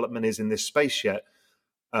the development is in this space yet.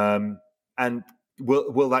 And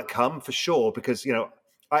Will that come? For sure, because,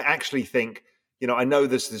 I actually think, I know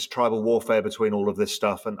there's this tribal warfare between all of this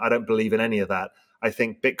stuff, and I don't believe in any of that. I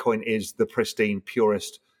think Bitcoin is the pristine,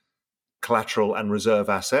 purest collateral and reserve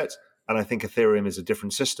asset, and I think Ethereum is a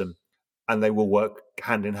different system, and they will work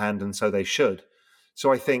hand in hand, and so they should.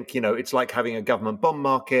 So I think, it's like having a government bond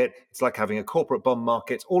market, it's like having a corporate bond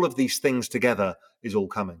market. All of these things together is all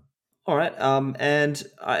coming. All right. And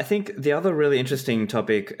I think the other really interesting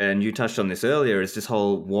topic, and you touched on this earlier, is this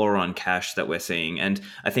whole war on cash that we're seeing. And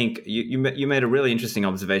I think you made a really interesting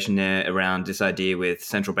observation there around this idea with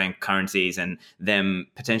central bank currencies and them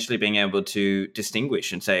potentially being able to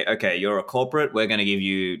distinguish and say, okay, you're a corporate, we're going to give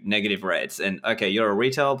you negative rates. And okay, you're a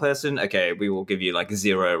retail person, okay, we will give you like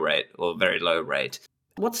 0 rate or very low rate.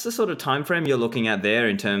 What's the sort of time frame you're looking at there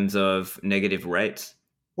in terms of negative rates?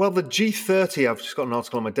 Well, the G30, I've just got an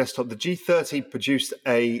article on my desktop. The G30 produced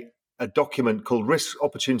a document called Risks,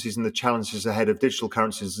 Opportunities and the Challenges Ahead of Digital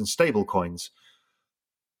Currencies and Stablecoins.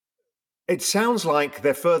 It sounds like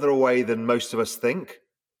they're further away than most of us think,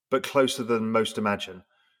 but closer than most imagine.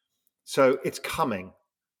 So it's coming,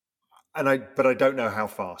 but I don't know how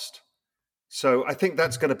fast. So I think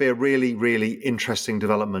that's going to be a really, really interesting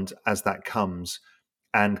development as that comes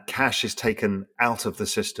and cash is taken out of the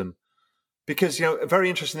system. Because, a very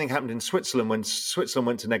interesting thing happened in Switzerland when Switzerland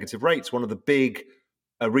went to negative rates. One of the big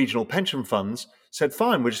regional pension funds said,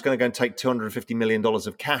 fine, we're just going to go and take $250 million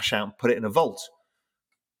of cash out and put it in a vault.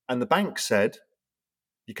 And the bank said,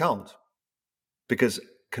 you can't. Because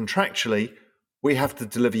contractually, we have to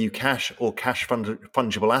deliver you cash or cash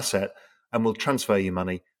fungible asset and we'll transfer you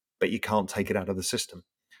money, but you can't take it out of the system.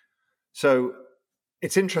 So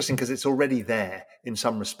it's interesting because it's already there in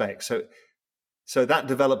some respects. So that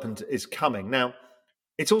development is coming. Now,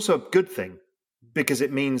 it's also a good thing because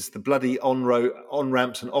it means the bloody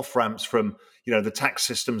on-ramps and off-ramps from, the tax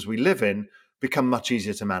systems we live in become much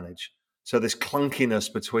easier to manage. So this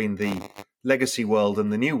clunkiness between the legacy world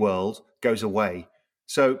and the new world goes away.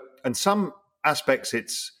 So, in some aspects,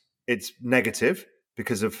 it's negative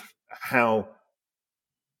because of how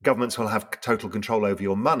governments will have total control over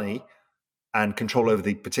your money and control over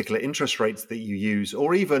the particular interest rates that you use,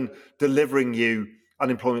 or even delivering you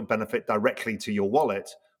unemployment benefit directly to your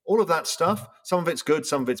wallet. All of that stuff, some of it's good,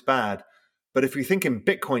 some of it's bad. But if we think in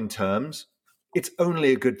Bitcoin terms, it's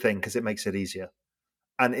only a good thing because it makes it easier.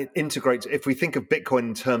 And it integrates, if we think of Bitcoin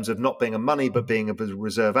in terms of not being a money, but being a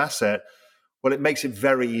reserve asset, well, it makes it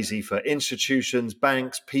very easy for institutions,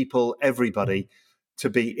 banks, people, everybody to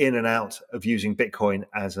be in and out of using Bitcoin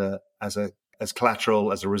as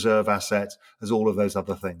collateral, as a reserve asset, as all of those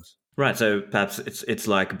other things. Right. So perhaps it's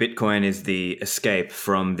like Bitcoin is the escape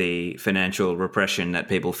from the financial repression that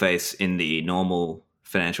people face in the normal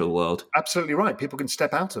financial world. Absolutely right. People can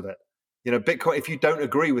step out of it. Bitcoin, if you don't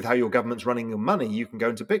agree with how your government's running your money, you can go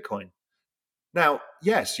into Bitcoin. Now,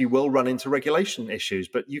 yes, you will run into regulation issues,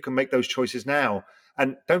 but you can make those choices now.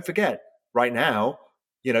 And don't forget, right now,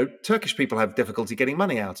 Turkish people have difficulty getting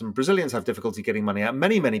money out and Brazilians have difficulty getting money out.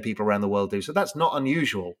 Many, many people around the world do. So that's not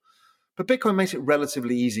unusual. But Bitcoin makes it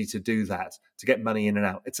relatively easy to do that, to get money in and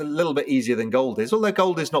out. It's a little bit easier than gold is, although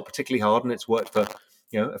gold is not particularly hard and it's worked for,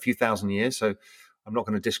 a few thousand years. So I'm not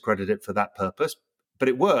going to discredit it for that purpose. But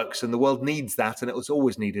it works and the world needs that and it was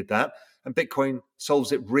always needed that. And Bitcoin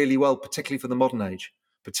solves it really well, particularly for the modern age,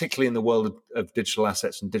 particularly in the world of digital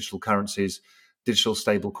assets and digital currencies, digital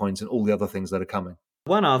stable coins and all the other things that are coming.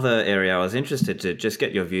 One other area I was interested to just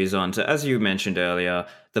get your views on. So as you mentioned earlier,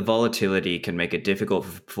 the volatility can make it difficult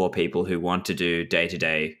for people who want to do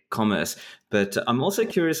day-to-day commerce. But I'm also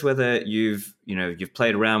curious whether you've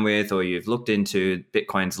played around with or you've looked into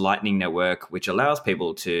Bitcoin's Lightning Network, which allows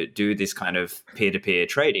people to do this kind of peer-to-peer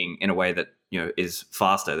trading in a way that, is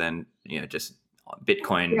faster than, just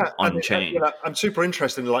Bitcoin on chain. I'm super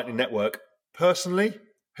interested in the Lightning Network. Personally,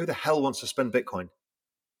 who the hell wants to spend Bitcoin?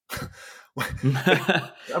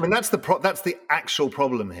 I mean, that's the actual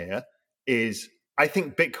problem here. Is I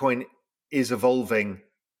think Bitcoin is evolving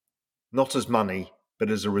not as money, but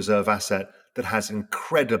as a reserve asset that has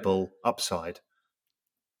incredible upside.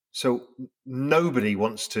 So nobody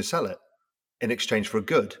wants to sell it in exchange for a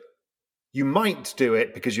good. You might do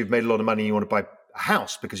it because you've made a lot of money and you want to buy a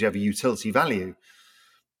house because you have a utility value.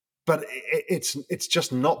 But it's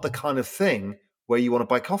just not the kind of thing where you want to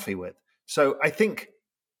buy coffee with. So I think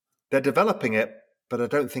they're developing it, but I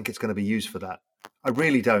don't think it's going to be used for that. I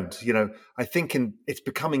really don't. I think it's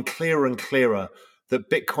becoming clearer and clearer that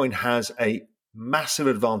Bitcoin has a massive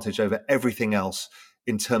advantage over everything else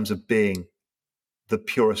in terms of being the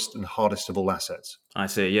purest and hardest of all assets. I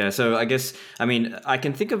see. Yeah. So I guess, I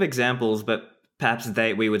can think of examples, but perhaps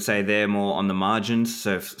we would say they're more on the margins.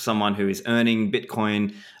 So if someone who is earning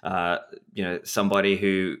Bitcoin, somebody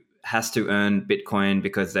who has to earn Bitcoin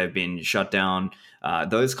because they've been shut down,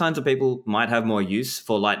 those kinds of people might have more use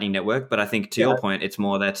for Lightning Network. But I think to your point, it's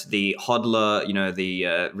more that the hodler,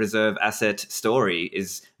 the reserve asset story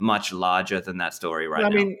is much larger than that story now.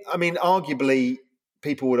 I mean, arguably,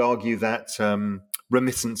 people would argue that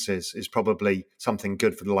remittances is probably something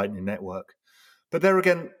good for the Lightning Network. But there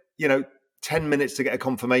again, 10 minutes to get a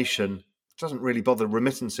confirmation doesn't really bother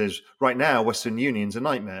remittances. Right now, Western Union's a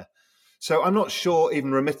nightmare. So I'm not sure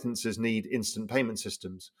even remittances need instant payment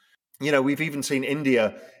systems. We've even seen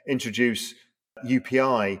India introduce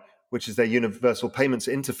UPI, which is their universal payments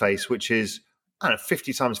interface, which is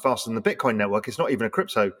 50 times faster than the Bitcoin network. It's not even a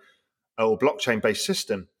crypto or blockchain-based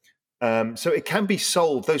system. So it can be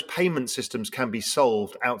solved. Those payment systems can be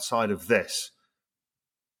solved outside of this.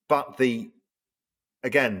 But the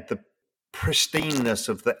pristineness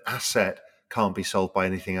of the asset can't be solved by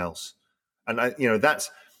anything else. And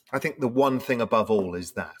I think the one thing above all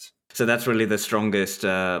is that. So that's really the strongest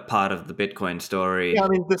part of the Bitcoin story. Yeah, I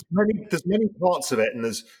mean, there's many parts of it, and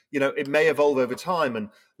there's it may evolve over time. And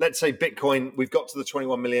let's say Bitcoin, we've got to the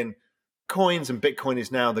 21 million coins, and Bitcoin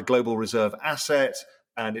is now the global reserve asset,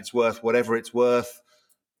 and it's worth whatever it's worth.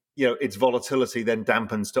 Its volatility then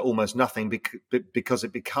dampens to almost nothing because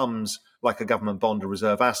it becomes like a government bond, a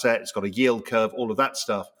reserve asset. It's got a yield curve, all of that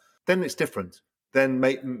stuff. Then it's different. Then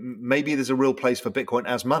maybe there's a real place for Bitcoin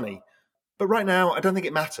as money. But right now, I don't think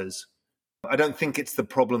it matters. I don't think it's the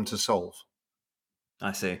problem to solve.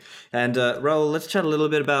 I see. And Raoul, let's chat a little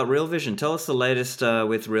bit about Real Vision. Tell us the latest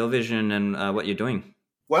with Real Vision and what you're doing.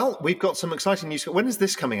 Well, we've got some exciting news. When is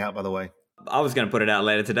this coming out, by the way? I was going to put it out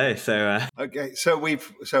later today. So okay. So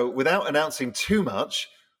without announcing too much,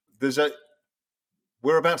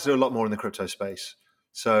 we're about to do a lot more in the crypto space.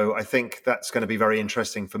 So I think that's going to be very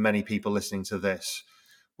interesting for many people listening to this.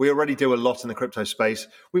 We already do a lot in the crypto space.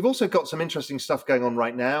 We've also got some interesting stuff going on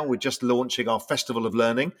right now. We're just launching our Festival of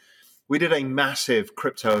Learning. We did a massive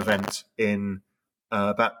crypto event in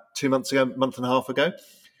about 2 months ago, month and a half ago,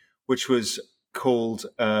 which was called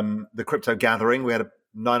the Crypto Gathering. We had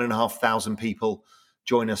 9,500 people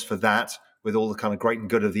join us for that with all the kind of great and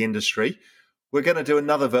good of the industry. We're going to do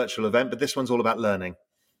another virtual event, but this one's all about learning.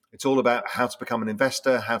 It's all about how to become an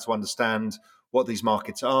investor, how to understand what these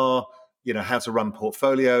markets are, how to run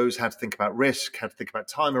portfolios, how to think about risk, how to think about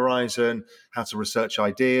time horizon, how to research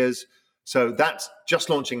ideas. So that's just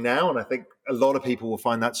launching now. And I think a lot of people will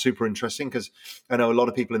find that super interesting because I know a lot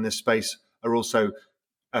of people in this space are also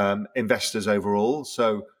investors overall.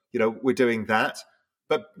 So, we're doing that.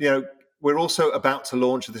 But, we're also about to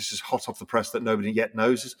launch, this is hot off the press that nobody yet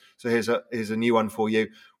knows. So here's a new one for you.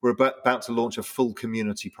 We're about to launch a full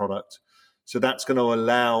community product. So that's going to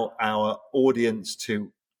allow our audience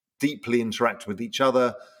to deeply interact with each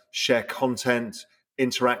other, share content,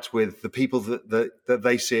 interact with the people that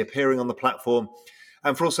they see appearing on the platform.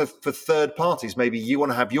 And for third parties, maybe you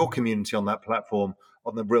want to have your community on that platform,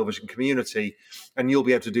 on the Real Vision community, and you'll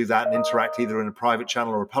be able to do that and interact either in a private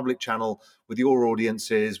channel or a public channel with your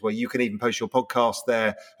audiences, where you can even post your podcast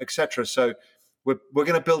there, etc. So we're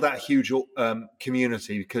going to build that huge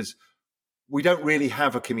community because we don't really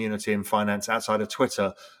have a community in finance outside of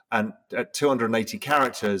Twitter. And at 280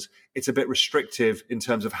 characters, it's a bit restrictive in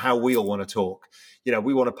terms of how we all want to talk.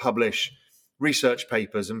 We want to publish research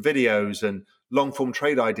papers and videos and long-form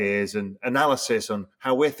trade ideas and analysis on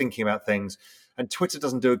how we're thinking about things. And Twitter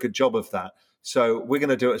doesn't do a good job of that. So we're going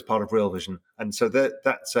to do it as part of Real Vision. And so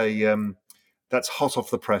that's hot off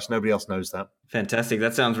the press. Nobody else knows that. Fantastic.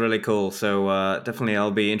 That sounds really cool. So definitely I'll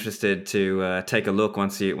be interested to take a look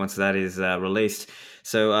once that is released.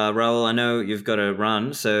 So Raoul, I know you've got to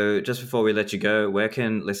run. So just before we let you go, where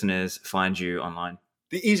can listeners find you online?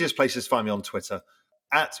 The easiest place is to find me on Twitter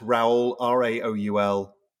at Raoul,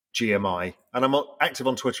 RAOUL GMI. And I'm active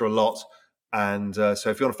on Twitter a lot. And so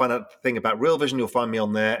if you want to find out a thing about Real Vision, you'll find me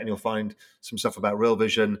on there and you'll find some stuff about Real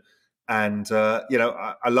Vision. And,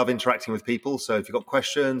 I love interacting with people. So if you've got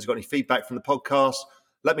questions, you've got any feedback from the podcast,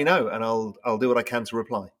 let me know and I'll do what I can to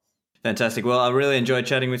reply. Fantastic. Well, I really enjoyed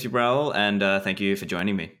chatting with you, Raoul, and thank you for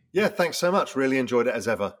joining me. Yeah, thanks so much. Really enjoyed it as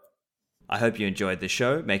ever. I hope you enjoyed the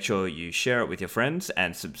show. Make sure you share it with your friends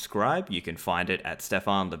and subscribe. You can find it at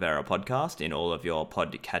Stephan Livera Podcast in all of your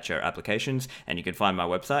podcatcher applications. And you can find my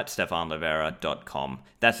website, stephanlivera.com.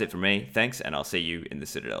 That's it for me. Thanks, and I'll see you in the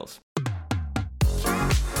Citadels.